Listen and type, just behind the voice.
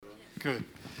Good.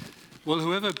 Well,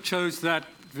 whoever chose that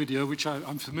video, which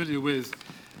I'm familiar with,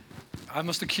 I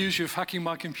must accuse you of hacking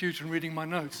my computer and reading my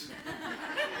notes.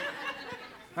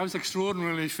 That was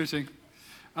extraordinarily fitting.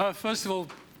 First of all,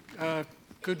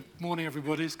 good morning,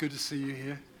 everybody. It's good to see you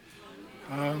here.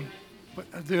 But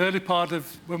at the early part of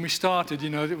when we started,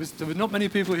 there were not many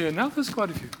people here. Now there's quite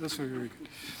a few. That's very, very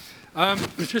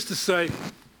good. Just to say,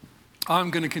 I'm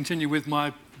going to continue with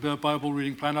my Bible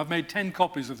reading plan. I've made 10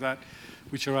 copies of that,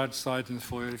 which are outside in the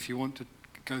foyer if you want to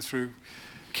go through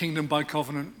Kingdom by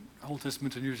Covenant, Old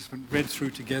Testament and New Testament, read through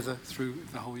together through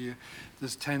the whole year.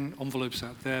 There's 10 envelopes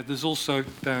out there. There's also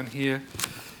down here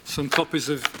some copies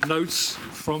of notes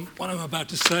from what I'm about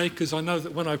to say, because I know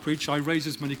that when I preach, I raise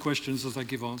as many questions as I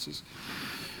give answers.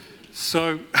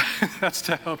 So that's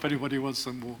to help anybody who wants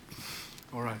some more.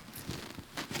 All right.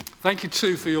 Thank you,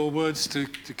 too, for your words to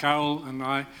Carol and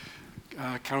I.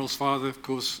 Carol's father, of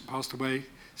course, passed away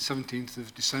 17th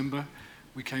of December.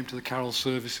 We came to the Carol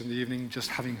service in the evening just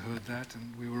having heard that,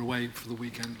 and we were away for the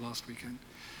weekend, last weekend,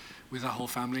 with our whole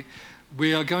family.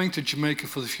 We are going to Jamaica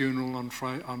for the funeral on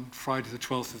Friday the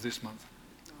 12th of this month,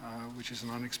 which is an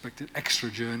unexpected extra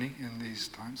journey in these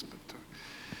times. But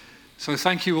so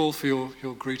thank you all for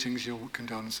your greetings, your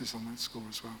condolences on that score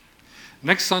as well.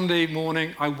 Next Sunday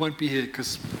morning, I won't be here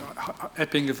because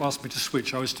Epping have asked me to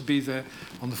switch. I was to be there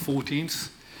on the 14th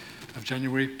of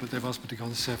January, but they've asked me to go on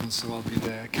the 7th, so I'll be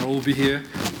there. Carol will be here,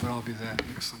 but I'll be there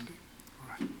next Sunday. All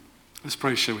right. Let's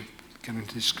pray, shall we? Get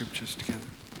into these scriptures together.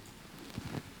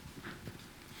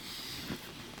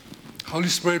 Holy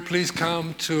Spirit, please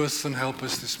come to us and help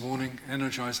us this morning.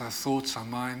 Energize our thoughts, our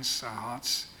minds, our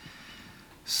hearts,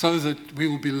 so that we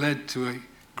will be led to a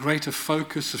greater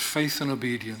focus of faith and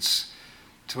obedience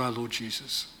to our Lord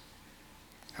Jesus.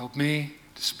 Help me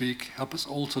to speak. Help us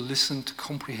all to listen, to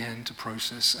comprehend, to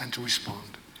process, and to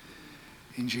respond.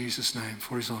 In Jesus' name,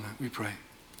 for his honor, we pray.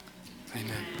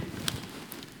 Amen.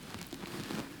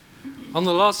 On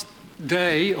the last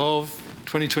day of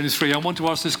 2023, I want to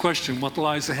ask this question: what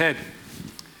lies ahead?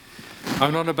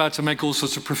 I'm not about to make all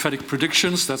sorts of prophetic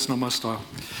predictions. That's not my style.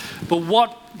 But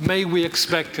what may we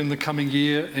expect in the coming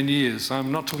year and years?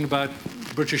 I'm not talking about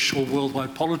British or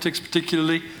worldwide politics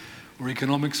particularly, or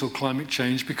economics or climate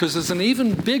change, because there's an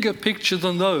even bigger picture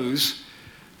than those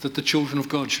that the children of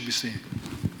God should be seeing.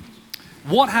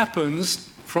 What happens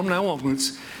from now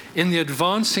onwards in the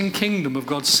advancing kingdom of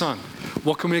God's Son?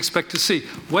 What can we expect to see?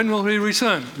 When will he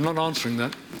return? I'm not answering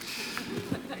that.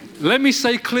 Let me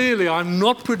say clearly, I'm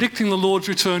not predicting the Lord's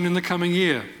return in the coming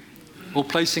year or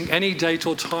placing any date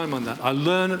or time on that. I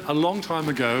learned a long time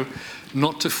ago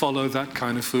not to follow that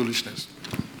kind of foolishness.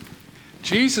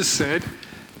 Jesus said,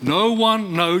 no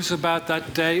one knows about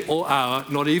that day or hour,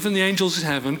 not even the angels in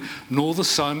heaven, nor the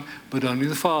Son, but only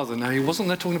the Father. Now, he wasn't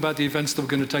there talking about the events that were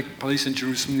going to take place in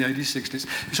Jerusalem in the 80s, 60s.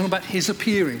 He was talking about his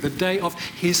appearing, the day of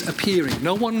his appearing.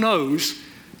 No one knows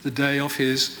the day of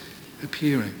his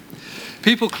appearing.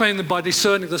 People claim that by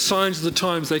discerning the signs of the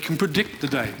times, they can predict the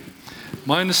day.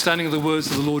 My understanding of the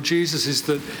words of the Lord Jesus is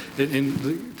that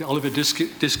in the Olivet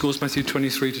Discourse, Matthew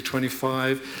 23 to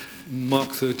 25, Mark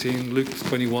 13, Luke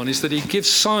 21, is that he gives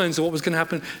signs of what was going to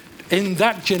happen in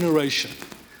that generation.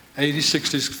 AD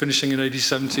 60s finishing in AD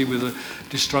 70 with the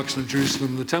destruction of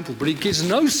Jerusalem and the temple. But he gives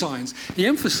no signs. He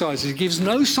emphasizes he gives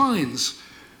no signs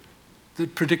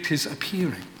that predict his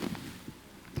appearing.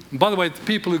 And by the way, the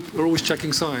people who are always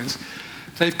checking signs,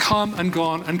 they've come and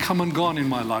gone in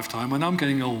my lifetime, and I'm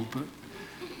getting old, but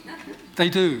they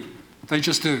do. They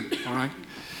just do, all right?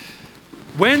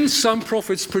 When some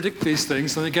prophets predict these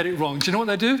things and they get it wrong, do you know what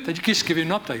they do? They just give you an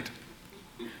update.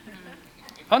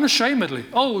 Unashamedly.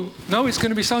 Oh, no, it's going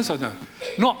to be so-and-so. No.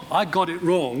 Not, I got it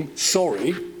wrong,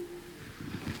 sorry.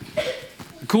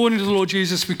 According to the Lord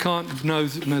Jesus, we can't know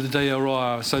the day or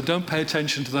hour, so don't pay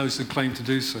attention to those who claim to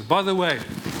do so. By the way,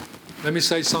 let me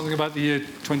say something about the year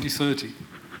 2030.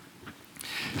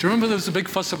 Do you remember there was a big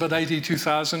fuss about AD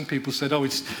 2000? People said, oh,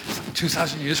 it's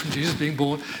 2,000 years from Jesus being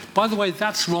born. By the way,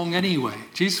 that's wrong anyway.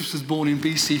 Jesus was born in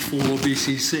BC 4 or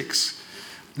BC 6,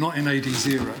 not in AD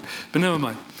 0. But never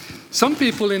mind. Some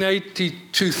people in AD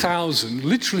 2000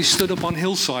 literally stood up on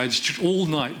hillsides all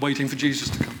night waiting for Jesus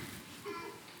to come.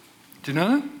 Do you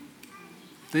know that?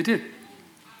 They did.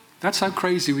 That's how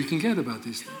crazy we can get about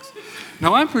these things.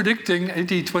 Now, I'm predicting AD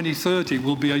 2030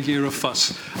 will be a year of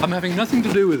fuss. I'm having nothing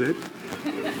to do with it.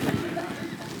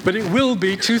 But it will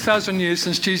be 2,000 years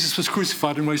since Jesus was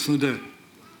crucified and raised from the dead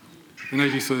in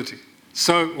AD 30.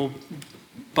 So, or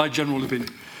by general opinion.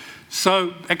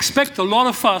 So expect a lot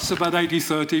of fuss about AD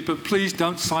 30, but please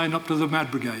don't sign up to the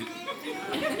Mad Brigade.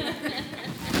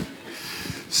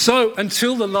 So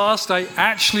until the last day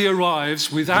actually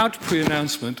arrives without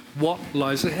pre-announcement, what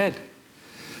lies ahead?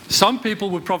 Some people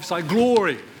would prophesy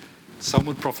glory. Some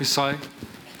would prophesy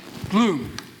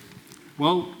gloom.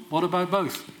 Well, what about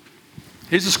both?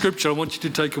 Here's a scripture I want you to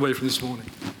take away from this morning.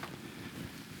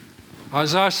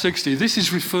 Isaiah 60. This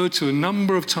is referred to a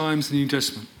number of times in the New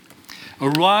Testament.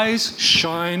 Arise,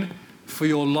 shine, for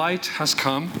your light has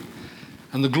come,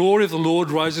 and the glory of the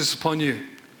Lord rises upon you.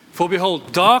 For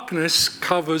behold, darkness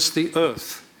covers the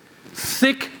earth.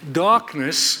 Thick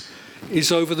darkness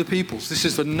is over the peoples. This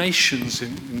is the nations in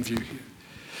view here.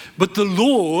 But the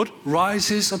Lord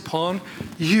rises upon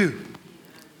you,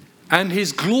 and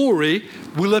his glory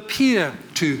will appear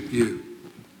to you.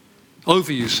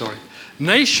 Over you, sorry.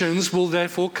 Nations will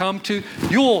therefore come to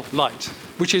your light,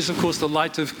 which is, of course, the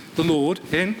light of the Lord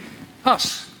in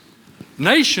us.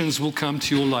 Nations will come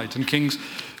to your light, and kings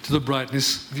to the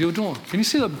brightness of your dawn. Can you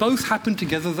see that both happen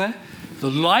together there? The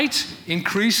light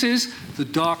increases, the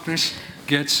darkness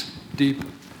gets deeper.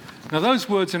 Now those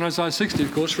words in Isaiah 60,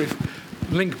 of course,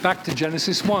 link back to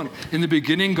Genesis 1. In the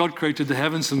beginning, God created the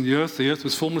heavens and the earth. The earth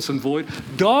was formless and void.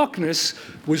 Darkness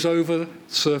was over the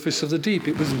surface of the deep.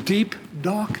 It was deep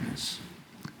darkness.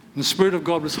 And the Spirit of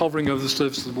God was hovering over the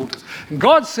surface of the waters. And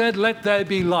God said, let there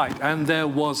be light. And there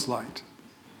was light.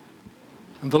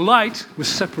 And the light was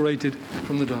separated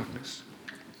from the darkness.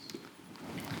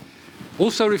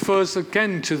 Also refers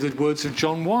again to the words of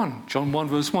John 1. John 1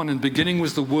 verse 1. In the beginning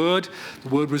was the Word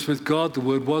was with God, the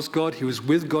Word was God, he was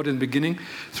with God in the beginning.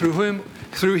 Through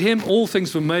him all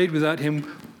things were made, without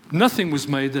him nothing was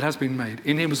made that has been made.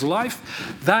 In him was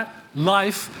life, that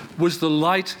life was the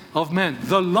light of men.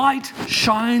 The light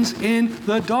shines in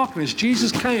the darkness.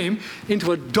 Jesus came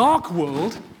into a dark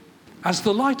world as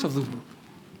the light of the world.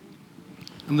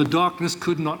 And the darkness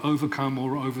could not overcome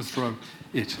or overthrow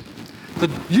it. The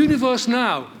universe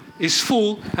now is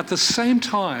full at the same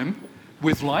time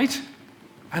with light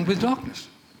and with darkness.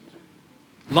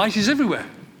 Light is everywhere,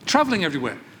 traveling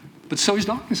everywhere, but so is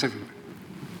darkness everywhere.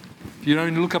 You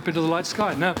don't look up into the light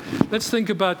sky. Now, let's think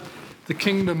about the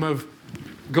kingdom of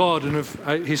God and of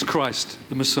his Christ,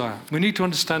 the Messiah. We need to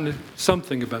understand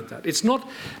something about that. It's not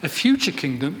a future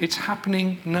kingdom, it's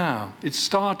happening now. It's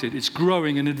started, it's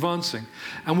growing and advancing,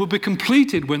 and will be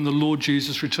completed when the Lord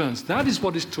Jesus returns. That is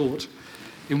what is taught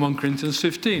in 1 Corinthians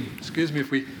 15. Excuse me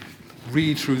if we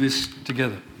read through this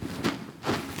together.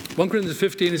 1 Corinthians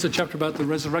 15 is a chapter about the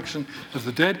resurrection of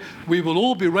the dead. We will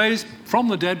all be raised from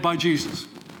the dead by Jesus.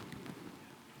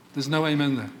 There's no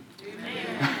amen there.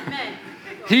 Amen.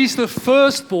 He's the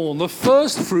firstborn, the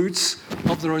first fruits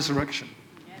of the resurrection.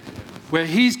 Where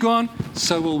he's gone,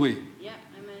 so will we.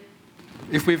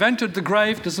 If we've entered the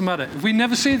grave, doesn't matter. If we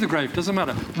never see the grave, doesn't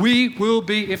matter. We will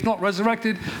be, if not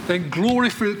resurrected, then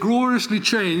gloriously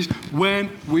changed when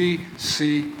we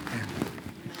see him.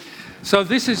 So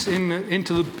this is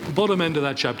into the bottom end of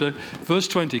that chapter, verse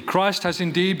 20. Christ has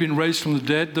indeed been raised from the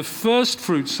dead, the first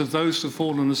fruits of those who have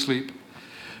fallen asleep.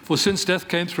 For since death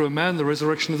came through a man, the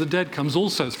resurrection of the dead comes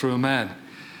also through a man.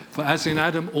 For as in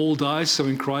Adam all die, so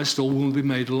in Christ all will be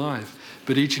made alive.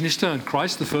 But each in his turn.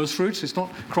 Christ the first fruits. It's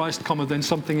not Christ, then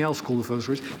something else called the first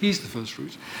fruits. He's the first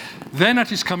fruits. Then at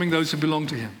his coming, those who belong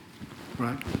to him.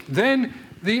 Right? Then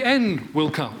the end will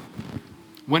come,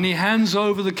 when he hands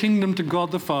over the kingdom to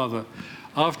God the Father.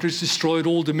 After he's destroyed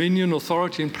all dominion,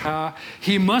 authority, and power,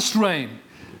 he must reign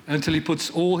until he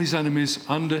puts all his enemies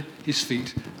under his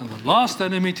feet. And the last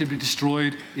enemy to be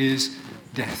destroyed is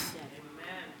death.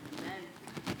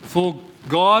 For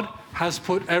God has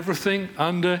put everything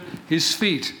under his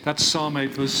feet. That's Psalm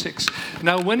 8, verse 6.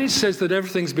 Now, when it says that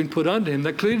everything's been put under him,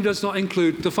 that clearly does not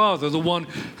include the Father, the one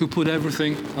who put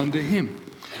everything under him.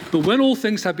 But when all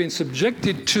things have been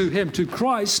subjected to him, to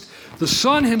Christ, the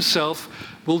Son himself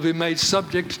will be made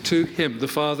subject to him, the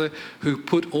Father who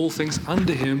put all things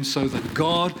under him, so that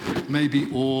God may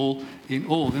be all in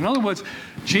all. In other words,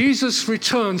 Jesus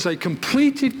returns a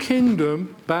completed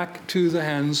kingdom back to the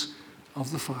hands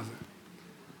of the Father.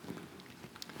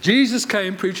 Jesus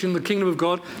came preaching the kingdom of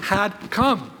God had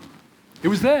come. It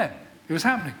was there. It was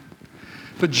happening.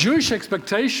 But Jewish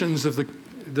expectations of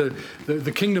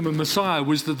the kingdom of Messiah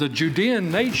was that the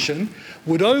Judean nation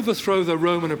would overthrow the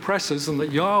Roman oppressors and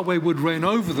that Yahweh would reign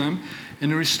over them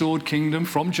in a restored kingdom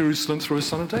from Jerusalem through a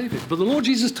son of David. But the Lord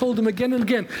Jesus told them again and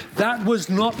again, that was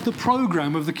not the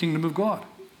program of the kingdom of God.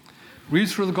 Read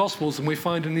through the Gospels and we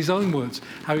find in his own words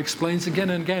how he explains again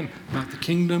and again about the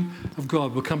kingdom of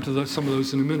God. We'll come to some of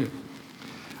those in a minute.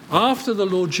 After the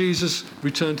Lord Jesus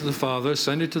returned to the Father,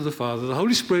 ascended to the Father, the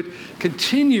Holy Spirit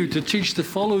continued to teach the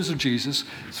followers of Jesus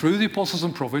through the apostles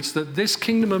and prophets that this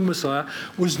kingdom of Messiah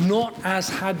was not as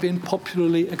had been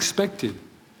popularly expected.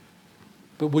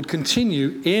 but would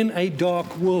continue in a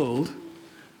dark world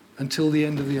until the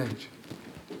end of the age.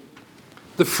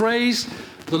 The phrase,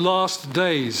 the last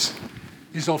days,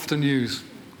 is often used.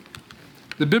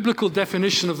 The biblical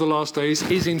definition of the last days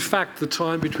is in fact the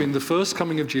time between the first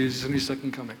coming of Jesus and his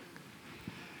second coming.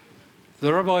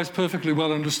 The rabbis perfectly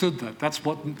well understood that. That's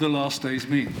what the last days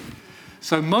mean.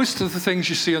 So most of the things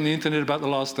you see on the internet about the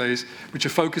last days, which are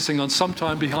focusing on some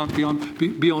time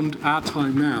beyond our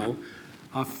time now,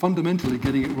 are fundamentally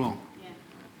getting it wrong. Yeah.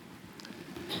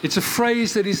 It's a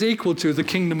phrase that is equal to the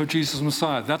kingdom of Jesus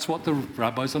Messiah. That's what the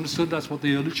rabbis understood. That's what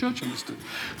the early church understood.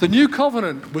 The new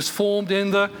covenant was formed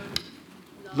in the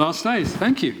last days.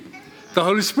 Thank you. The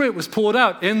Holy Spirit was poured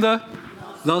out in the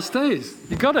last days.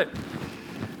 You got it.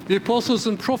 The apostles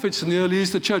and prophets in the early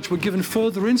Eastern church were given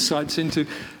further insights into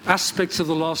aspects of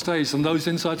the last days, and those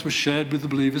insights were shared with the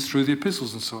believers through the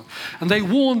epistles and so on. And they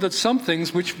warned that some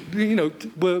things which,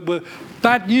 were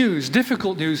bad news,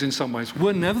 difficult news in some ways,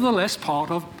 were nevertheless part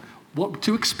of what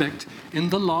to expect in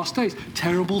the last days.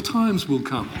 Terrible times will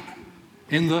come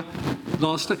in the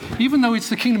last days. Even though it's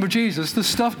the kingdom of Jesus, there's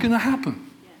stuff going to happen.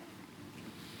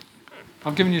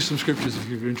 I've given you some scriptures if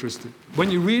you're interested.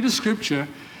 When you read a scripture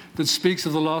that speaks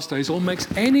of the last days or makes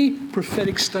any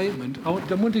prophetic statement, I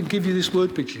want to give you this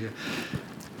word picture here.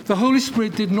 The Holy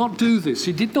Spirit did not do this.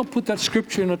 He did not put that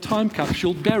scripture in a time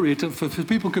capsule, bury it, for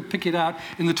people could pick it out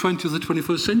in the 20th or the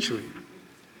 21st century.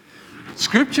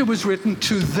 Scripture was written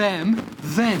to them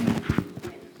then.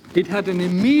 It had an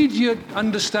immediate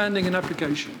understanding and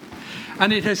application.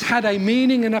 And it has had a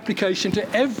meaning and application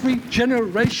to every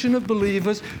generation of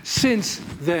believers since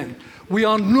then. We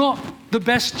are not the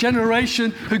best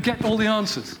generation who get all the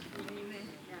answers.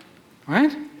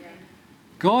 Right?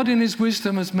 God in his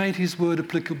wisdom has made his word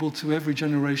applicable to every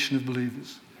generation of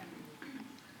believers.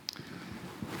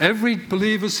 Every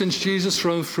believer since Jesus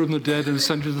rose from the dead and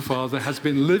ascended to the Father has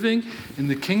been living in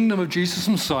the kingdom of Jesus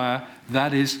Messiah,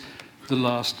 that is, the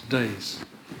last days.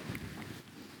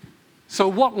 So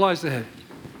what lies ahead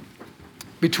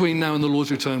between now and the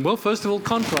Lord's return? Well, first of all,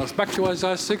 contrast. Back to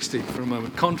Isaiah 60 for a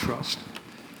moment. Contrast.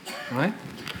 Right?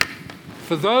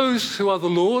 For those who are the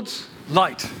Lord's,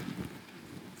 light.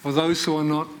 For those who are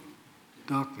not,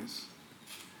 darkness.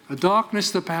 A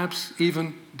darkness that perhaps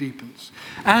even deepens.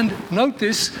 And note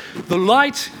this, the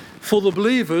light for the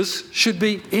believers should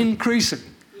be increasing.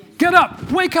 Get up,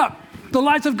 wake up. The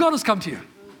light of God has come to you.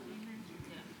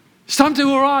 It's time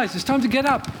to arise. It's time to get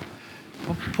up.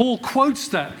 Paul quotes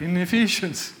that in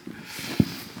Ephesians.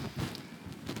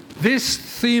 This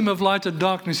theme of light and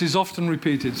darkness is often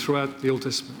repeated throughout the Old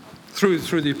Testament, through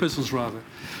the epistles rather.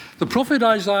 The prophet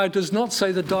Isaiah does not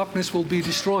say the darkness will be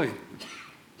destroyed,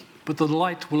 but the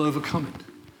light will overcome it.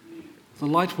 The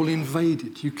light will invade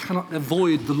it. You cannot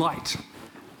avoid the light.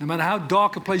 No matter how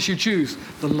dark a place you choose,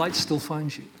 the light still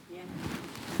finds you.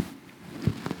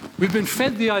 We've been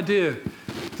fed the idea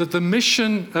that the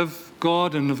mission of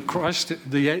God and of Christ,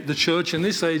 the church in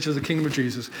this age of the kingdom of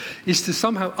Jesus, is to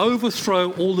somehow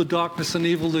overthrow all the darkness and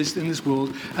evil in this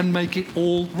world and make it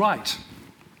all right.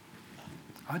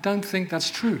 I don't think that's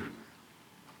true.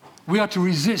 We are to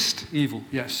resist evil,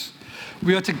 yes.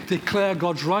 We are to declare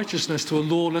God's righteousness to a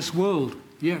lawless world,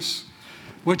 yes.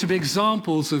 We're to be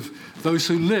examples of those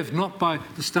who live not by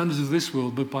the standards of this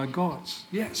world, but by God's.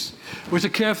 Yes. We're to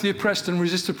care for the oppressed and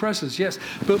resist oppressors. Yes.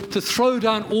 But to throw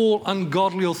down all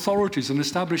ungodly authorities and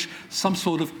establish some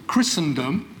sort of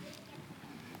Christendom.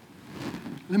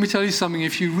 Let me tell you something.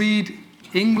 If you read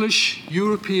English,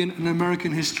 European, and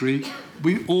American history,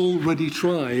 we already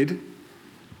tried,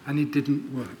 and it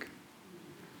didn't work.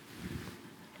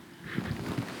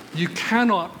 You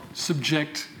cannot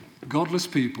subject godless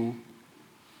people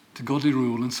to godly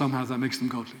rule, and somehow that makes them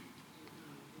godly.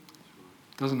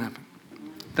 Doesn't happen.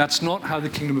 That's not how the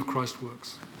kingdom of Christ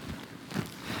works.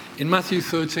 In Matthew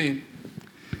 13,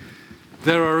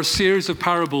 there are a series of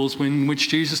parables in which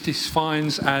Jesus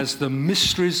defines as the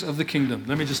mysteries of the kingdom.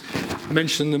 Let me just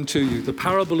mention them to you. The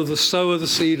parable of the sower, the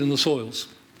seed, and the soils.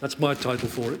 That's my title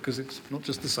for it, because it's not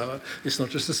just the sower, it's not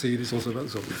just the seed, it's also about the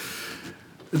soil.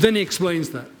 Then he explains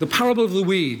that. The parable of the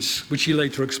weeds, which he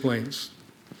later explains.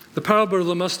 The parable of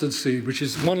the mustard seed, which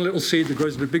is one little seed that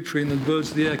grows into a big tree and then birds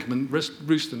of the air come and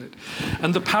roost in it.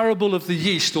 And the parable of the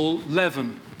yeast or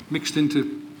leaven mixed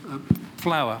into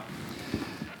flour.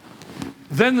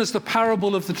 Then there's the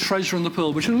parable of the treasure and the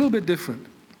pearl, which are a little bit different.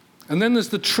 And then there's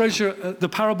the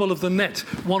parable of the net.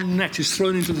 One net is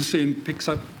thrown into the sea and picks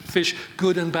up fish,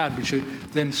 good and bad, which are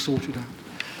then sorted out.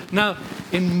 Now,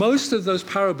 in most of those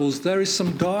parables, there is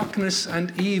some darkness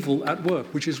and evil at work,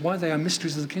 which is why they are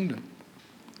mysteries of the kingdom.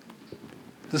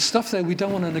 The stuff there we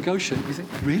don't want to negotiate. We think,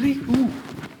 really? Ooh.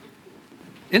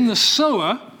 In the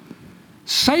sower,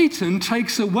 Satan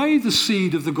takes away the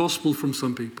seed of the gospel from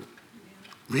some people.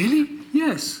 Really?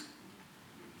 Yes.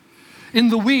 In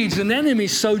the weeds, an enemy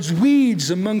sows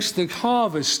weeds amongst the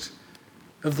harvest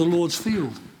of the Lord's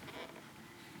field.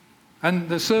 And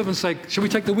the servants say, shall we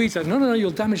take the weeds out? No,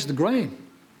 you'll damage the grain.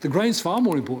 The grain's far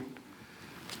more important.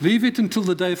 Leave it until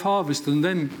the day of harvest, and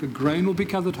then the grain will be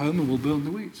gathered home and we'll burn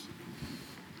the weeds.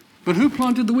 But who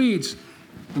planted the weeds?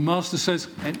 The master says,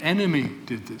 an enemy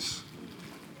did this.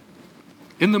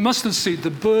 In the mustard seed, the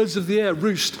birds of the air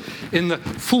roost in the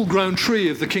full-grown tree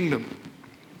of the kingdom.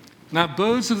 Now,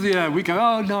 birds of the air, we go,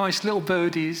 oh, nice little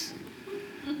birdies.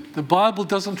 The Bible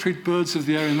doesn't treat birds of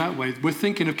the air in that way. We're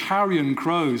thinking of carrion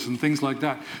crows and things like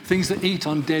that, things that eat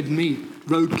on dead meat,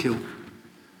 roadkill,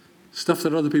 stuff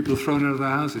that other people have thrown out of their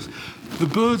houses. The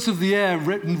birds of the air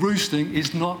roosting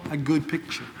is not a good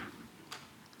picture.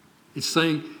 It's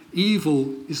saying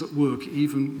evil is at work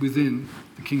even within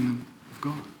the kingdom of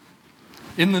God.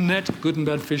 In the net, good and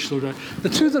bad fish. The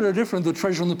two that are different, the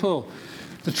treasure and the pearl.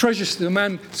 The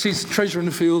man sees treasure in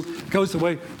the field, goes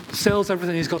away, sells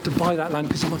everything he's got to buy that land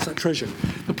because he wants that treasure.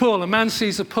 The pearl, a man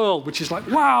sees a pearl, which is like,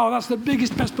 wow, that's the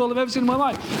biggest, best pearl I've ever seen in my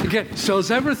life. Again, sells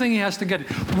everything he has to get it.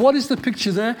 What is the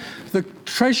picture there? The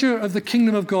treasure of the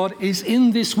kingdom of God is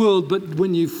in this world, but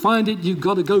when you find it, you've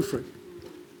got to go for it.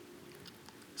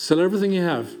 Sell everything you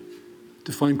have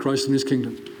to find Christ in his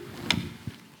kingdom.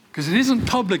 Because it isn't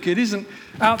public, it isn't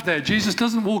out there. Jesus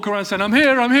doesn't walk around saying, I'm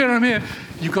here, I'm here, I'm here.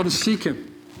 You've got to seek him.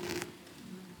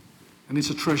 And it's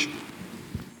a treasure.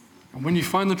 And when you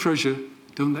find the treasure,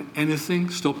 don't let anything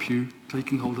stop you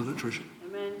taking hold of that treasure.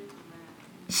 Amen.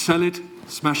 Sell it,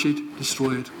 smash it,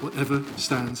 destroy it, whatever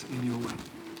stands in your way.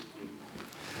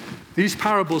 These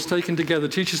parables taken together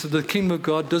teach us that the kingdom of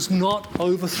God does not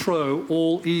overthrow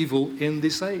all evil in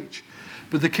this age.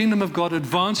 But the kingdom of God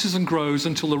advances and grows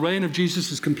until the reign of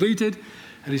Jesus is completed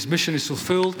and his mission is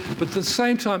fulfilled. But at the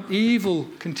same time, evil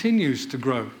continues to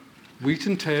grow. Wheat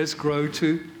and tares grow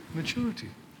to maturity.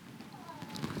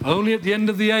 Only at the end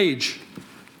of the age,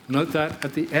 note that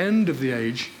at the end of the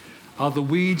age, are the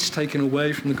weeds taken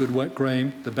away from the good wet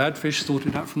grain, the bad fish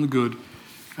sorted out from the good,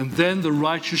 and then the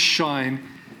righteous shine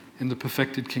in the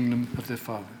perfected kingdom of their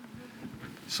Father.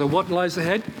 So what lies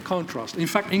ahead? Contrast. In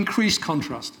fact, increased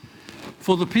contrast.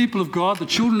 For the people of God, the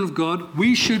children of God,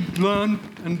 we should learn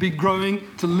and be growing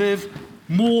to live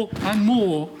more and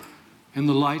more in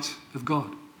the light of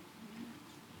God.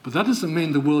 But that doesn't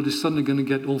mean the world is suddenly going to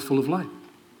get all full of light.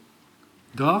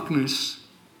 Darkness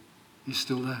is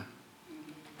still there.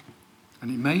 And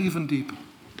it may even deepen.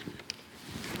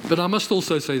 But I must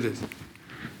also say this.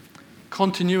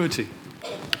 Continuity.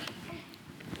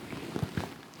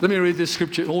 Let me read this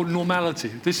scripture, or normality.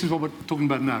 This is what we're talking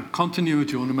about now.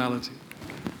 Continuity or normality.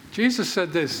 Jesus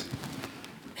said this,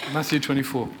 Matthew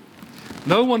 24.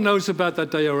 No one knows about that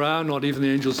day or hour, not even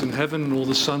the angels in heaven, nor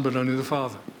the Son, but only the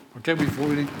Father. Okay, we've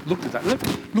already looked at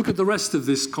that. Look at the rest of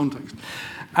this context.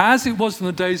 As it was in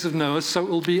the days of Noah, so it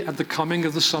will be at the coming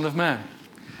of the Son of Man.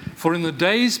 For in the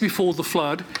days before the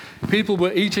flood, people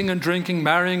were eating and drinking,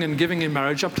 marrying and giving in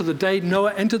marriage, up to the day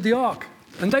Noah entered the ark.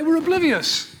 And they were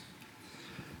oblivious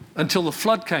until the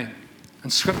flood came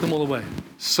and swept them all away.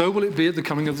 So will it be at the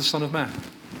coming of the Son of Man.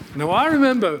 Now, I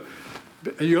remember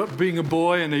being a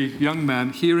boy and a young man,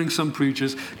 hearing some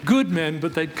preachers, good men,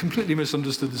 but they'd completely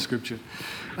misunderstood the scripture.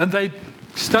 And they'd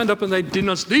stand up and they'd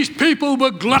denounce, these people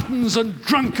were gluttons and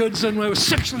drunkards and they were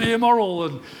sexually immoral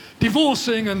and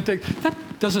divorcing and things. That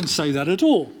doesn't say that at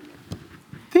all.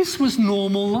 This was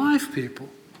normal life, people.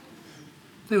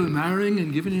 They were marrying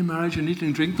and giving in marriage and eating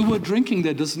and drinking. The word drinking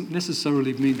there doesn't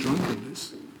necessarily mean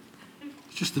drunkenness.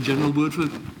 It's just the general word for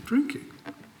drinking.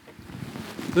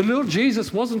 The Lord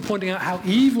Jesus wasn't pointing out how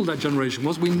evil that generation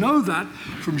was. We know that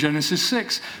from Genesis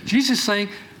 6. Jesus is saying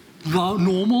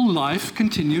normal life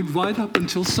continued right up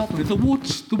until suddenly the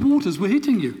waters were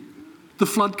hitting you. The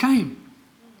flood came.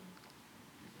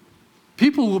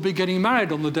 People will be getting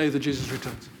married on the day that Jesus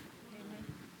returns.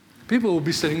 People will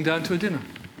be sitting down to a dinner.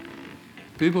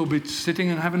 People will be sitting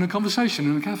and having a conversation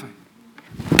in a cafe.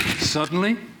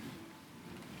 Suddenly,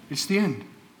 it's the end.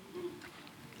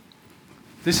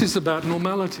 This is about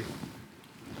normality.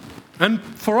 And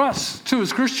for us, too,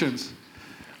 as Christians,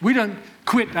 we don't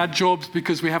quit our jobs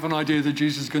because we have an idea that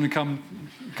Jesus is going to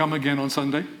come again on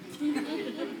Sunday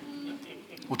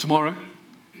or tomorrow.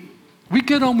 We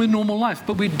get on with normal life,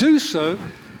 but we do so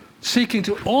seeking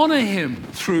to honor him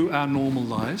through our normal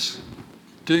lives,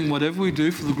 doing whatever we do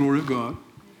for the glory of God,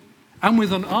 and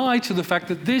with an eye to the fact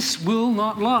that this will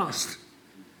not last.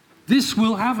 This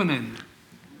will have an end.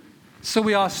 So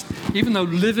we are, even though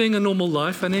living a normal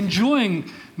life and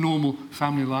enjoying normal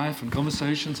family life and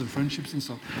conversations and friendships and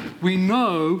so on, we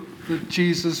know that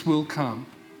Jesus will come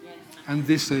and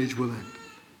this age will end.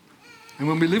 And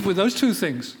when we live with those two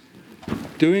things,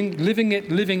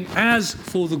 living as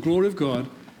for the glory of God,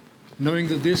 knowing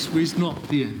that this is not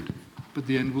the end, but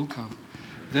the end will come,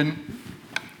 then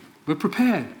we're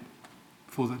prepared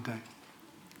for that day.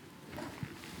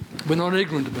 We're not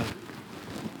ignorant about it.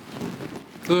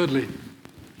 Thirdly,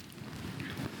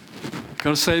 I've got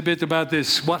to say a bit about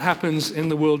this. What happens in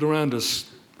the world around us?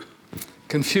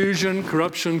 Confusion,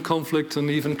 corruption, conflict, and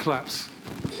even collapse.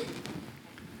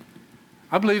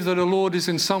 I believe that the Lord is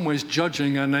in some ways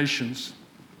judging our nations.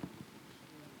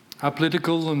 Our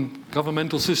political and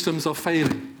governmental systems are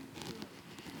failing.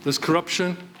 There's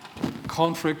corruption,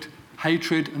 conflict,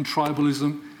 hatred, and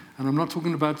tribalism. And I'm not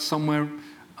talking about somewhere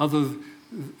other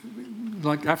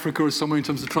like Africa or somewhere in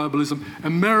terms of tribalism.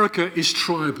 America is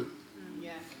tribal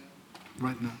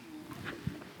right now.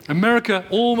 America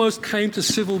almost came to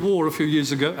civil war a few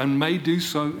years ago and may do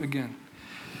so again.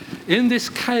 In this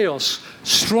chaos,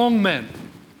 strong men,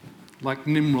 like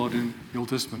Nimrod in the Old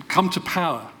Testament, come to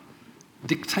power.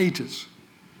 Dictators,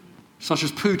 such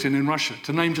as Putin in Russia,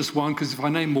 to name just one, because if I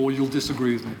name more, you'll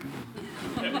disagree with me.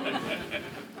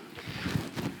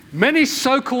 Many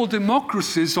so-called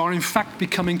democracies are in fact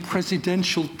becoming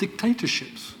presidential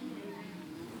dictatorships.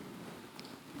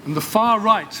 And the far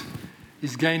right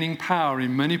is gaining power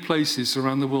in many places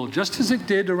around the world, just as it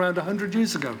did around 100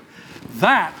 years ago.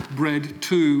 That bred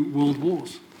 2 world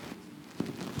wars.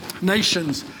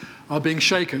 Nations are being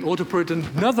shaken. Or to put it in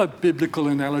another biblical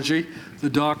analogy, the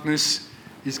darkness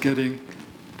is getting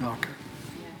darker.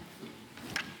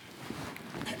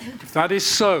 If that is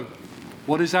so,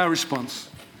 what is our response?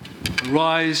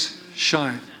 Arise,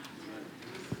 shine,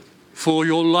 for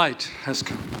your light has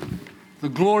come. The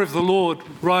glory of the Lord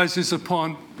rises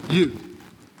upon you.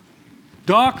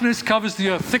 Darkness covers the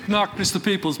earth, thick darkness the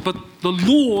peoples, but the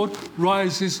Lord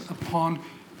rises upon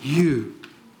you,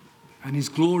 and his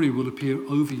glory will appear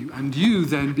over you, and you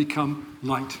then become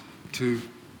light to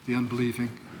the unbelieving,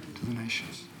 to the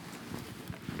nations.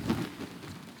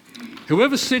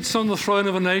 Whoever sits on the throne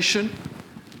of a nation,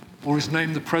 or is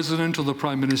named the president or the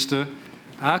prime minister,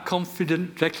 our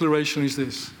confident declaration is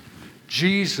this: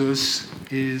 Jesus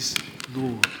is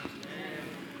Lord.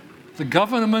 The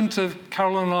government of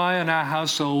Carol and I and our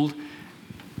household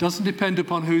doesn't depend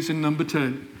upon who's in number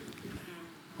 10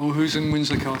 or who's in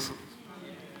Windsor Castle.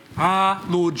 Our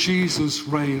Lord Jesus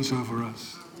reigns over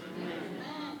us.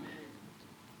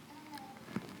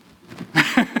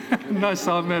 Nice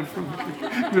amen from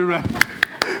Miran.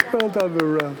 Well done,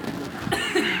 Miran.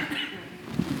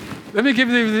 Let me give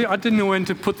you, I didn't know when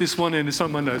to put this one in, it's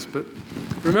on my notes, but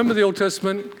remember the Old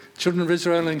Testament, children of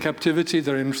Israel in captivity,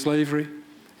 they're in slavery,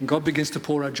 and God begins to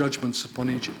pour out judgments upon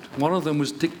Egypt. One of them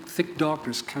was thick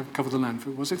darkness covered the land.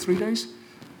 Was it 3 days?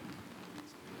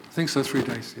 I think so, 3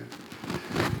 days,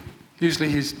 yeah. Usually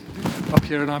he's up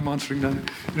here and I'm answering down.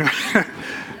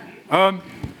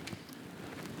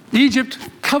 Egypt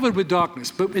covered with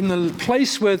darkness, but in the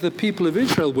place where the people of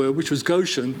Israel were, which was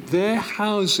Goshen, their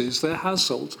houses, their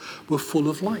households were full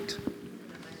of light.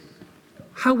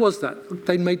 How was that?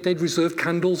 They'd reserved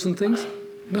candles and things?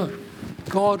 No.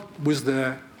 God was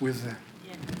there with them.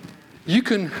 You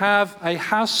can have a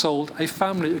household, a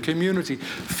family, a community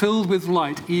filled with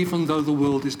light even though the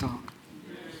world is dark.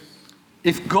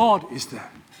 If God is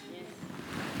there.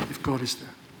 If God is there.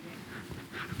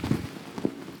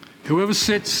 Whoever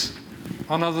sits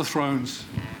on other thrones,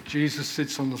 Jesus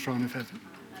sits on the throne of heaven.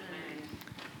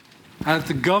 And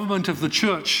the government of the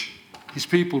church, his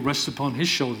people, rests upon his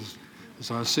shoulders,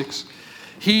 Isaiah 6.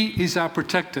 He is our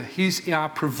protector. He's our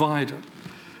provider.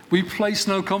 We place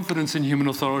no confidence in human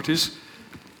authorities.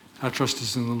 Our trust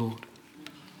is in the Lord.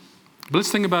 But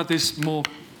let's think about this more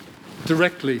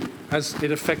directly as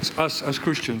it affects us as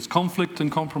Christians. Conflict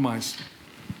and compromise.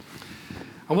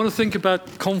 I want to think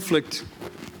about conflict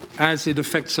as it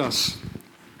affects us.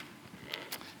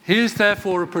 Here's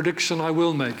therefore a prediction I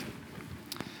will make.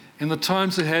 In the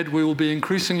times ahead, we will be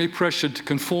increasingly pressured to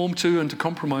conform to and to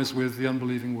compromise with the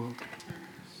unbelieving world.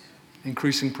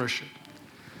 Increasing pressure.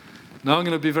 Now I'm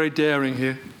going to be very daring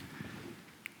here.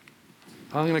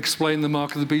 I'm going to explain the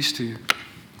mark of the beast to you.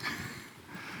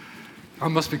 I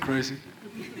must be crazy.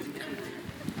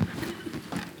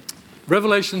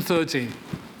 Revelation 13.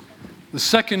 The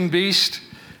second beast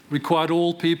required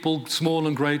all people, small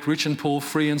and great, rich and poor,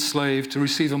 free and slave, to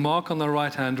receive a mark on their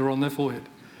right hand or on their forehead,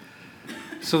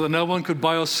 so that no one could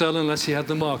buy or sell unless he had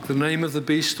the mark, the name of the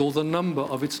beast or the number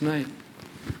of its name.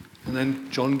 And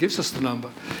then John gives us the number.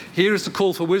 Here is the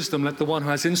call for wisdom. Let the one who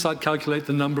has insight calculate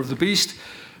the number of the beast,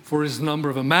 for it is the number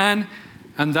of a man,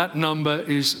 and that number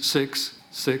is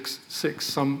 666.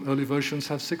 Some early versions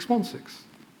have 616.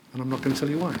 And I'm not going to tell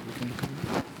you why. You can look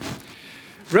at it.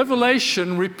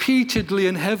 Revelation repeatedly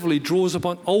and heavily draws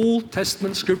upon Old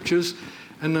Testament scriptures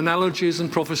and analogies and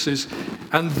prophecies,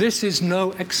 and this is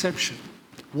no exception.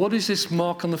 What is this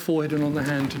mark on the forehead and on the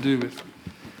hand to do with?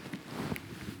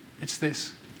 It's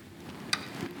this.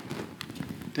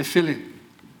 Tefillin,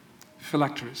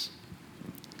 phylacteries.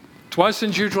 Twice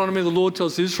in Deuteronomy, the Lord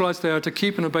tells the Israelites they are to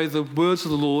keep and obey the words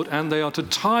of the Lord, and they are to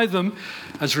tie them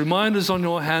as reminders on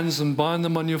your hands and bind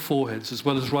them on your foreheads, as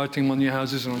well as writing them on your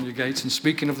houses and on your gates and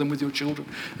speaking of them with your children,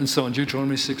 and so on.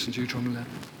 Deuteronomy 6 and Deuteronomy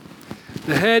 11.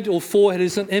 The head or forehead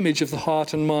is an image of the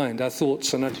heart and mind, our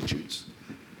thoughts and attitudes.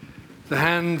 The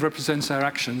hand represents our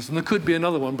actions, and there could be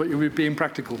another one, but you'll be being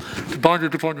practical. If you bound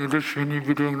it upon your lips, then you'd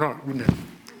be doing that, wouldn't it?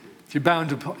 If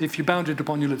you bound it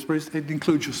upon your lips, but it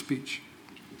includes your speech.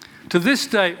 To this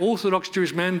day, Orthodox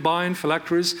Jewish men bind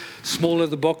phylacteries, small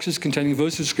leather boxes containing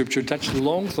verses of Scripture attached to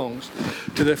long thongs,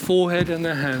 to their forehead and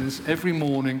their hands every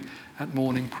morning at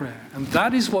morning prayer. And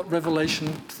that is what Revelation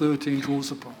 13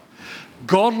 draws upon.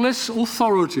 Godless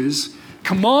authorities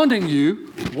commanding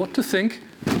you what to think,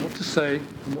 what to say,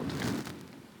 and what to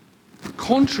do.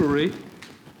 Contrary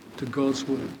to God's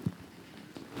word.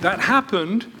 That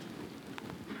happened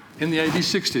in the AD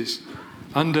 60s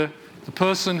under the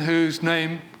person whose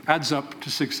name adds up to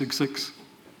 666,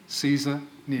 Caesar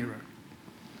Nero.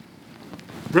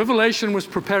 Revelation was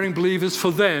preparing believers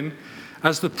for then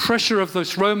as the pressure of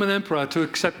this Roman emperor to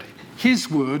accept his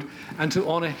word and to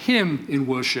honor him in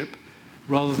worship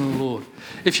rather than the Lord.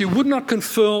 If you would not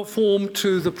conform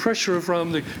to the pressure of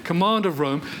Rome, the command of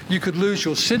Rome, you could lose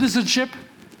your citizenship,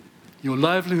 your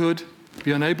livelihood,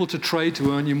 be unable to trade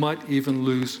to earn, you might even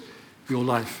lose your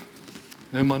life.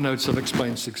 In my notes I've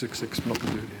explained 666, I'm not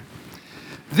going to do it here.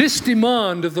 This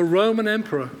demand of the Roman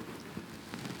emperor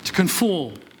to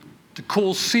conform, to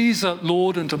call Caesar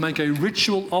Lord and to make a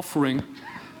ritual offering,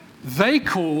 they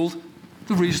called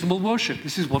the reasonable worship.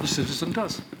 This is what a citizen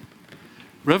does.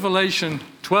 Revelation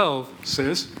 12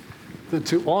 says that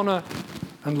to honor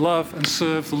and love and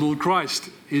serve the Lord Christ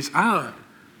is our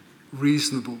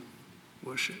reasonable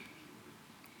worship.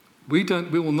 We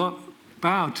will not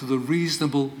bow to the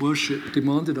reasonable worship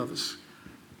demanded of us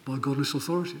by godless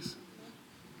authorities.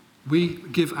 We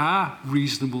give our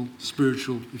reasonable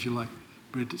spiritual, if you like,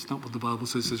 but it's not what the Bible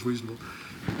says is reasonable,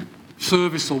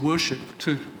 service or worship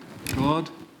to God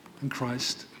and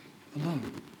Christ alone.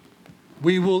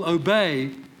 We will obey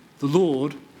the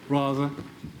Lord rather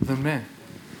than men.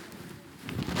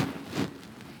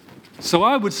 So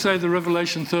I would say the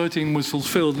Revelation 13 was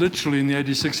fulfilled literally in the AD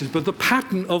 60s, but the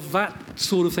pattern of that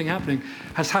sort of thing happening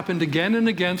has happened again and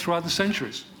again throughout the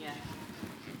centuries.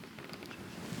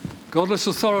 Godless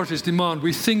authorities demand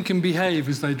we think and behave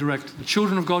as they direct. The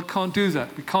children of God can't do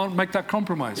that. We can't make that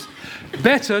compromise.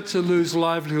 Better to lose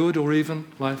livelihood or even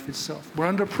life itself. We're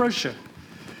under pressure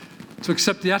to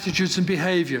accept the attitudes and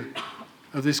behavior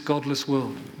of this godless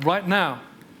world. Right now,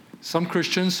 some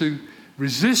Christians who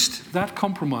resist that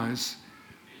compromise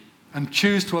and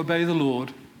choose to obey the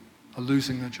Lord are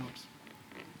losing their jobs.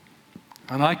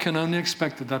 And I can only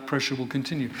expect that that pressure will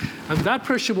continue. And that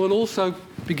pressure will also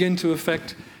begin to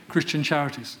affect Christian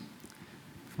charities.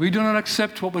 If we do not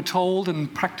accept what we're told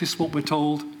and practice what we're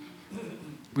told,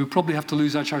 we'll probably have to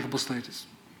lose our charitable status.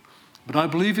 But I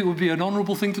believe it would be an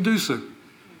honourable thing to do so,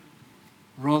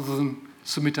 rather than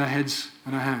submit our heads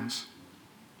and our hands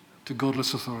to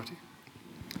godless authority.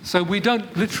 So we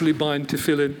don't literally bind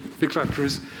tefillin,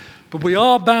 phylacteries, but we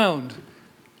are bound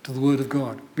to the Word of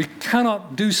God. We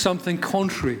cannot do something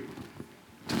contrary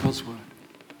to God's Word.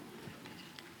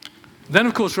 Then,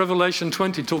 of course, Revelation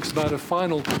 20 talks about a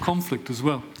final conflict as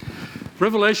well.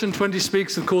 Revelation 20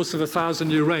 speaks, of course, of a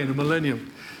 1,000-year reign, a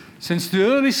millennium. Since the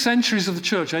early centuries of the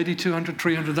church, AD 200,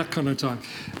 300, that kind of time,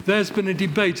 there's been a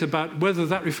debate about whether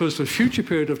that refers to a future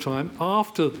period of time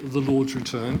after the Lord's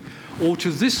return, or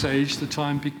to this age, the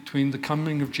time between the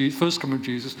coming of Jesus, first coming of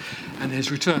Jesus and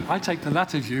his return. I take the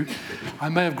latter view. I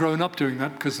may have grown up doing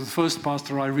that because the first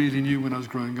pastor I really knew when I was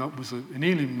growing up was an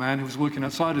Elim man who was working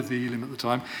outside of the Elim at the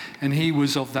time, and he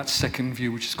was of that second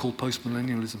view, which is called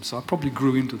postmillennialism. So I probably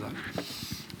grew into that,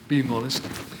 being honest.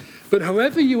 But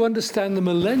however you understand the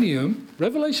millennium,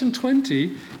 Revelation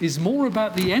 20 is more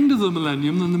about the end of the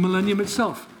millennium than the millennium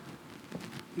itself.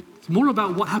 It's more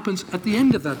about what happens at the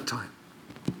end of that time.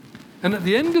 And at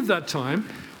the end of that time,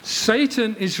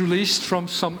 Satan is released from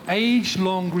some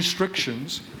age-long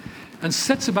restrictions and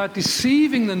sets about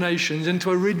deceiving the nations into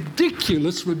a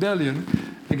ridiculous rebellion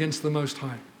against the Most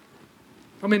High.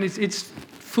 I mean, it's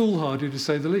foolhardy to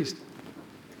say the least.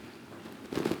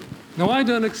 Now, I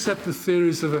don't accept the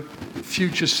theories of a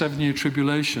future 7-year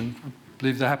tribulation. I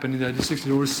believe they happened in the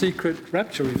 1860s, or a secret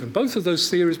rapture even. Both of those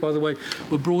theories, by the way,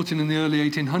 were brought in the early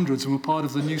 1800s and were part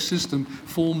of the new system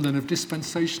formed then of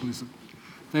dispensationalism.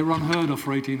 They were unheard of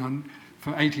for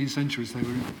 18 centuries. They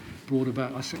were brought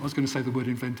about. I was going to say the word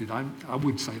invented. I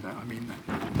would say that. I mean that.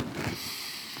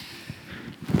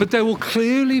 But there will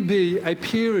clearly be a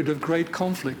period of great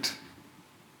conflict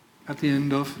at the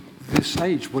end of this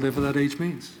age, whatever that age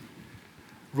means.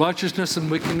 Righteousness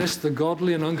and wickedness, the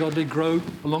godly and ungodly, grow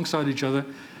alongside each other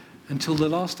until the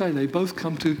last day. They both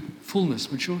come to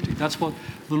fullness, maturity. That's what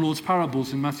the Lord's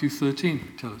parables in Matthew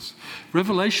 13 tell us.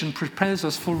 Revelation prepares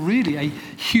us for really a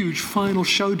huge final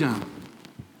showdown.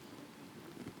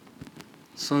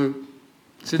 So,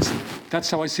 since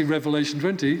that's how I see Revelation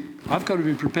 20, I've got to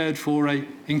be prepared for an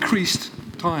increased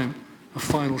time of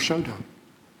final showdown,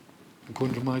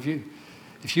 according to my view.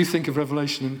 If you think of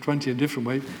Revelation 20 in a different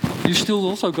way, you still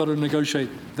also got to negotiate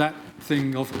that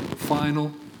thing of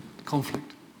final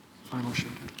conflict, final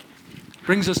showdown.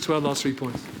 Brings us to our last 3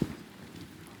 points.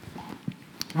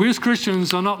 We as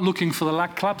Christians are not looking for the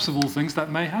collapse of all things. That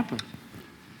may happen.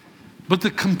 But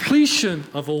the completion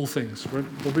of all things,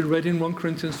 what we read in 1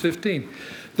 Corinthians 15,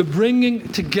 the bringing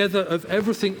together of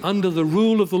everything under the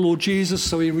rule of the Lord Jesus,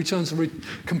 so he returns a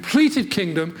completed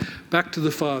kingdom back to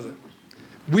the Father.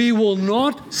 We will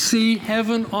not see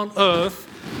heaven on earth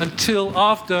until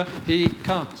after he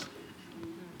comes.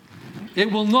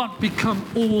 It will not become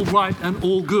all right and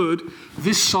all good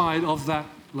this side of that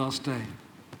last day.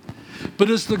 But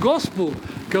as the gospel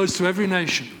goes to every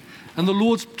nation and the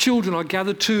Lord's children are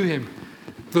gathered to him,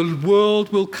 the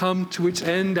world will come to its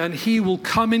end and he will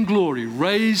come in glory,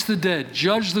 raise the dead,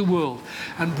 judge the world,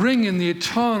 and bring in the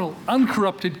eternal,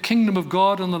 uncorrupted kingdom of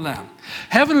God and the Lamb.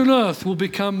 Heaven and earth will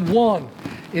become one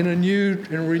in a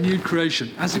renewed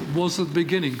creation, as it was at the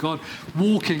beginning, God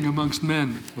walking amongst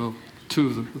men, well, 2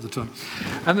 of them at the time.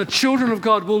 And the children of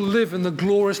God will live in the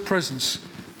glorious presence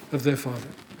of their Father.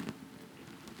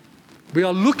 We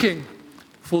are looking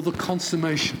for the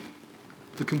consummation,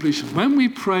 the completion. When we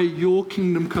pray, your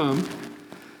kingdom come,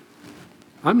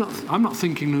 I'm not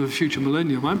thinking of a future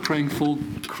millennium. I'm praying for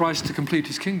Christ to complete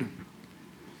his kingdom.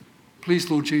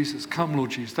 Please, Lord Jesus, come, Lord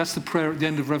Jesus. That's the prayer at the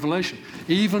end of Revelation.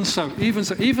 Even so,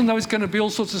 even though it's going to be all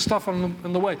sorts of stuff on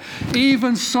the way,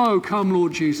 even so, come,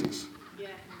 Lord Jesus. Yeah,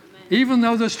 even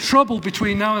though there's trouble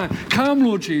between now and then, come,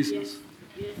 Lord Jesus.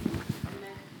 Yes. Yes.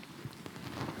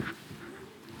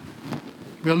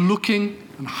 We are looking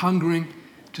and hungering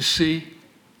to see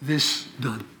this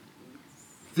done,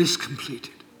 this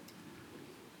completed.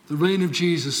 The reign of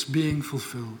Jesus being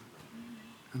fulfilled.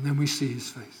 And then we see his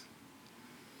face.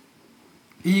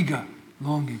 Eager,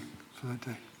 longing for that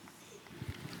day.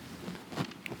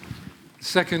 The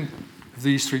second of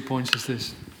these 3 points is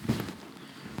this.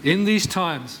 In these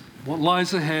times, what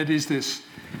lies ahead is this: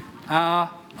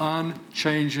 our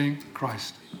unchanging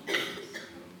Christ.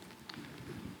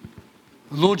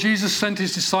 The Lord Jesus sent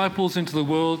his disciples into the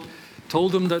world,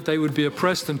 told them that they would be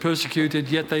oppressed and persecuted,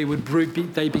 yet they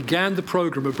began the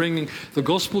program of bringing the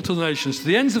gospel to the nations, to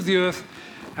the ends of the earth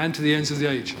and to the ends of the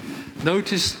age.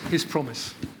 Notice his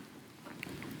promise.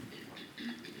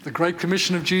 The Great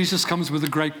Commission of Jesus comes with a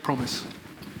great promise.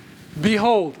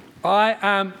 Behold, I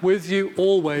am with you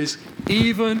always,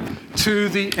 even to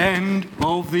the end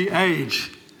of the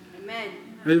age. Amen.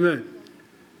 Amen.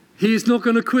 He is not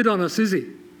going to quit on us, is he?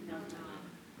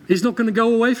 He's not going to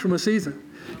go away from us either.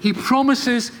 He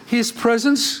promises his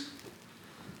presence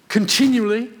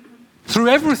continually through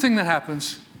everything that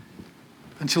happens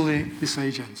until this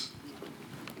age ends.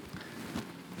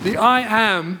 The I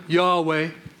am, Yahweh,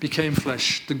 became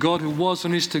flesh. The God who was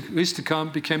and is to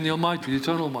come became the Almighty, the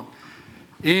Eternal One,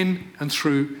 in and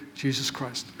through Jesus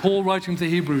Christ. Paul, writing to the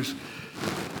Hebrews,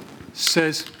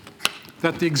 says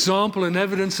that the example and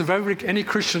evidence of any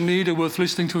Christian leader worth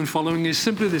listening to and following is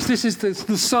simply this. This is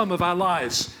the sum of our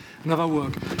lives and of our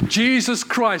work. Jesus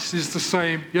Christ is the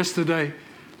same yesterday,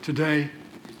 today,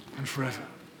 and forever.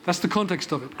 That's the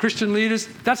context of it. Christian leaders,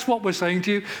 that's what we're saying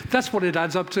to you. That's what it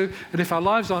adds up to. And if our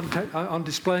lives aren't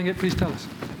displaying it, please tell us.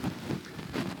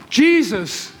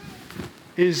 Jesus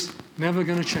is never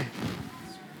going to change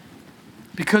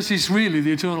because he's really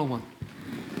the Eternal One.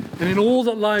 And in all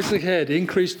that lies ahead,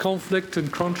 increased conflict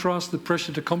and contrast, the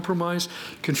pressure to compromise,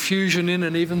 confusion in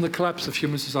and even the collapse of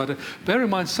human society. Bear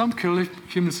in mind, some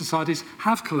human societies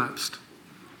have collapsed.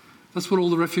 That's what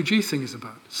all the refugee thing is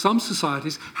about. Some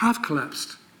societies have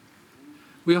collapsed.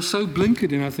 We are so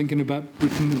blinkered in our thinking about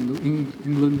Britain and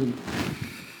England.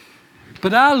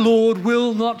 But our Lord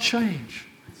will not change.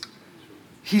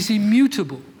 He's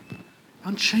immutable,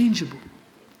 unchangeable.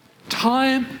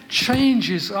 Time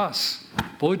changes us.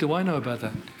 Boy, do I know about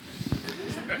that.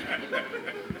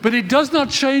 But it does not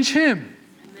change him.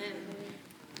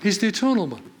 He's the eternal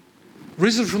one.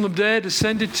 Risen from the dead,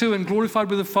 ascended to and glorified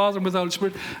with the Father and with the Holy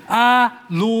Spirit. Our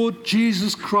Lord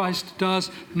Jesus Christ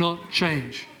does not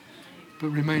change, but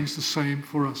remains the same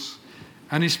for us.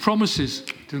 And his promises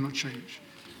do not change.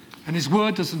 And his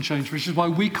word doesn't change, which is why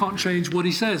we can't change what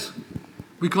he says.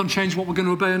 We can't change what we're going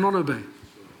to obey and not obey.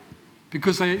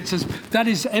 Because it says that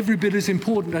is every bit as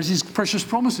important as his precious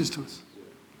promises to us.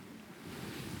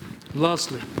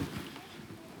 Lastly,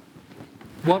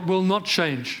 what will not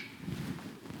change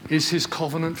is his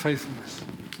covenant faithfulness.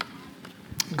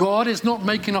 God is not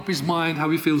making up his mind how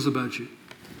he feels about you.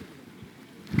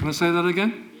 Can I say that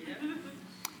again?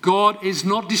 God is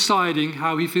not deciding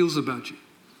how he feels about you,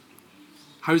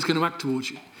 how he's going to act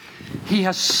towards you. He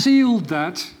has sealed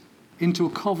that into a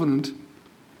covenant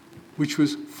which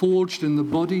was forged in the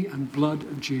body and blood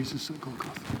of Jesus at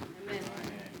Golgotha.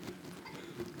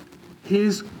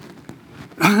 His,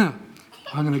 I'm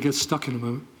going to get stuck in a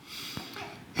moment.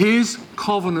 His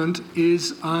covenant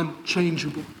is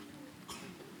unchangeable.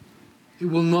 It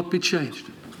will not be changed.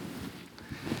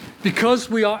 Because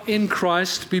we are in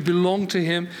Christ, we belong to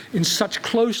him in such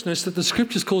closeness that the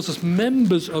scriptures calls us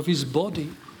members of his body.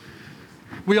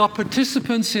 We are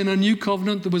participants in a new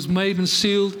covenant that was made and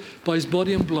sealed by his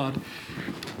body and blood.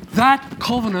 That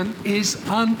covenant is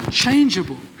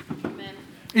unchangeable. Amen.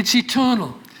 It's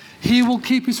eternal. He will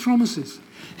keep his promises.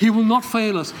 He will not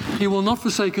fail us. He will not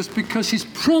forsake us because he's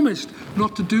promised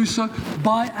not to do so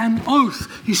by an oath.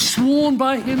 He's sworn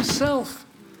by himself.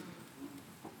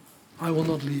 I will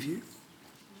not leave you.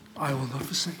 I will not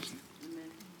forsake you.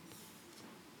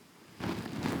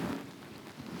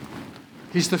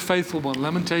 He's the faithful one.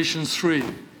 Lamentations 3.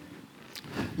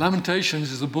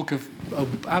 Lamentations is a book of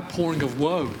outpouring of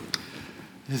woe.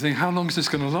 You think, how long is this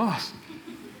going to last?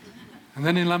 And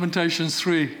then in Lamentations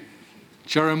 3,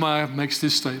 Jeremiah makes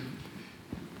this statement.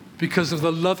 Because of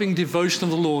the loving devotion of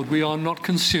the Lord, we are not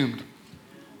consumed.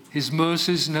 His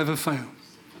mercies never fail.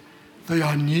 They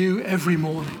are new every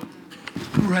morning.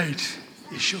 Great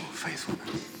is your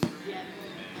faithfulness.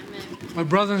 My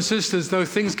brothers and sisters, though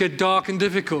things get dark and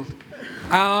difficult,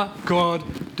 our God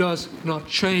does not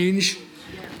change,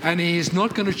 and he is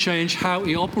not going to change how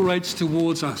he operates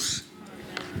towards us.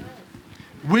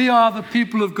 We are the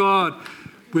people of God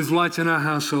with light in our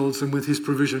households and with his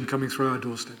provision coming through our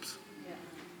doorsteps.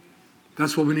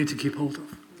 That's what we need to keep hold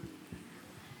of.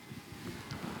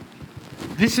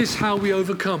 This is how we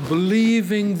overcome,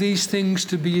 believing these things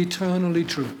to be eternally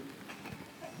true.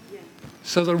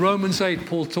 So the Romans 8,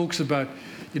 Paul talks about,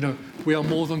 we are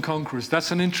more than conquerors.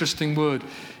 That's an interesting word.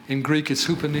 In Greek, it's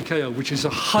hupanikeo, which is a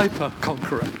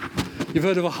hyper-conqueror. You've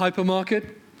heard of a hypermarket?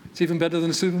 It's even better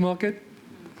than a supermarket.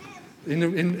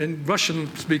 In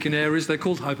Russian-speaking areas, they're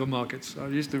called hypermarkets. I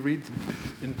used to read them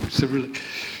in Cyrillic.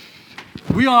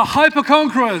 We are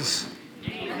hyper-conquerors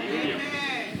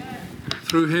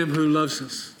through him who loves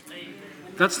us.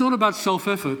 That's not about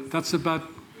self-effort. That's about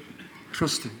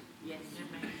trusting.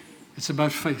 It's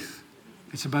about faith.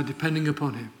 It's about depending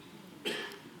upon him.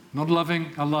 Not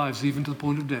loving our lives even to the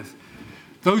point of death.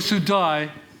 Those who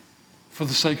die for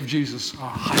the sake of Jesus are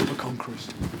hyper-conquerors.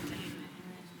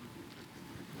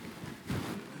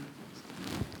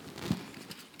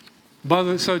 By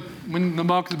the way, so when the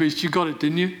mark of the beast, you got it,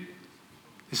 didn't you?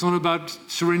 It's not about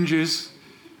syringes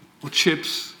or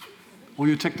chips or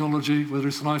your technology, whether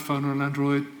it's an iPhone or an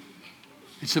Android.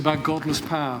 It's about godless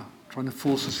power trying to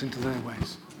force us into their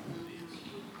ways.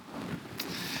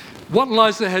 What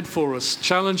lies ahead for us?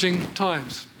 Challenging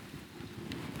times,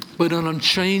 but an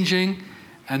unchanging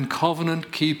and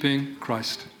covenant-keeping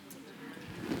Christ.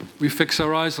 We fix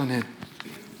our eyes on him.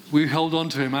 We hold on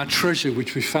to him, our treasure,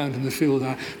 which we found in the field,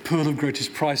 our pearl of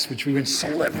greatest price, which we went and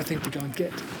sold everything to go and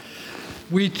get.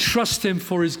 We trust him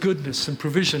for his goodness and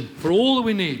provision, for all that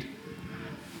we need.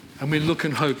 And we look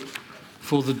and hope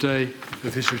for the day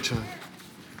of his return.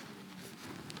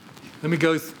 Let me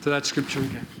go to that scripture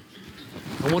again.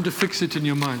 I want to fix it in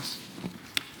your minds.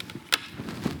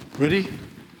 Ready?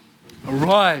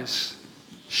 Arise,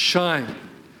 shine,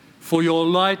 for your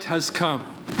light has come.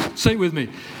 Say it with me.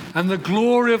 And the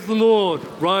glory of the Lord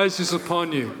rises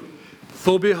upon you.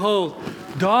 For behold,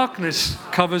 darkness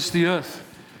covers the earth,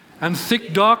 and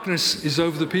thick darkness is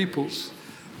over the peoples.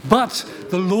 But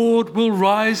the Lord will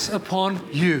rise upon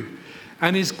you,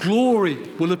 and his glory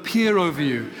will appear over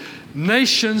you.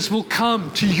 Nations will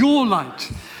come to your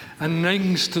light, and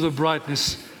names to the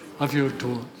brightness of your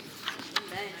dawn.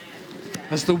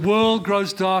 As the world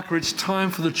grows darker, it's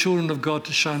time for the children of God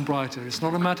to shine brighter. It's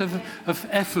not a matter of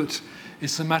effort.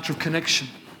 It's a matter of connection.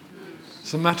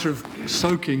 It's a matter of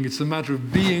soaking. It's a matter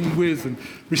of being with and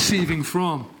receiving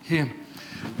from Him.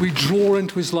 We draw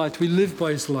into His light. We live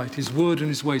by His light, His word and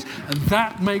His ways. And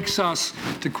that makes us,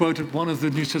 to quote one of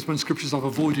the New Testament scriptures I've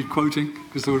avoided quoting,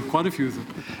 because there were quite a few of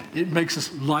them, it makes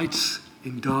us lights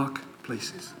in dark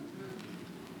places.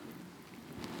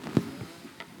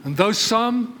 And though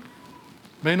some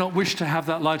may not wish to have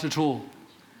that light at all,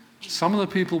 some of the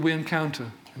people we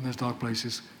encounter in those dark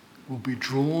places will be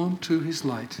drawn to His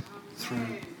light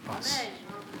through us.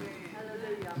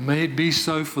 May it be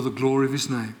so for the glory of His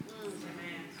name.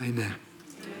 Amen.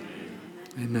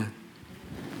 Amen.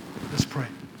 Let's pray.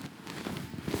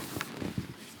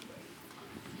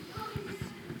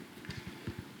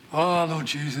 Oh, Lord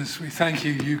Jesus, we thank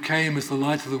you. You came as the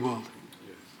light of the world.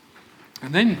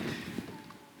 And then,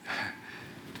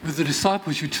 with the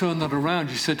disciples, you turned that around.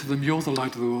 You said to them, you're the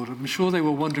light of the world. I'm sure they were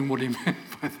wondering what He meant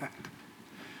by that.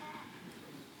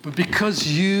 But because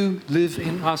you live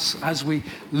in us, as we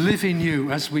live in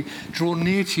you, as we draw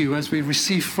near to you, as we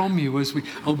receive from you, as we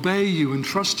obey you and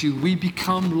trust you, we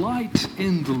become light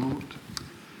in the Lord.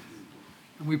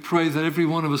 And we pray that every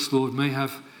one of us, Lord, may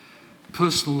have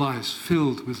personal lives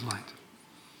filled with light.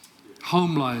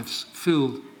 Home lives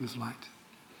filled with light.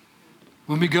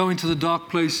 When we go into the dark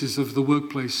places of the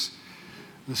workplace,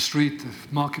 the street, the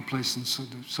marketplace, and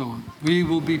so on, we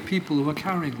will be people who are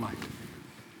carrying light.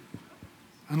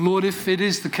 And Lord, if it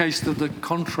is the case that the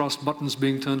contrast button's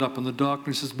being turned up and the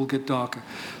darknesses will get darker,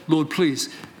 Lord, please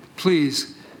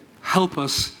help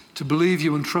us to believe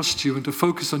you and trust you and to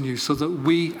focus on you so that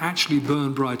we actually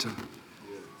burn brighter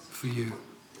for you.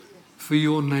 For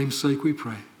your name's sake we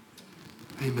pray.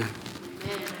 Amen.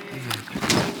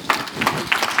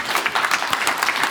 Amen.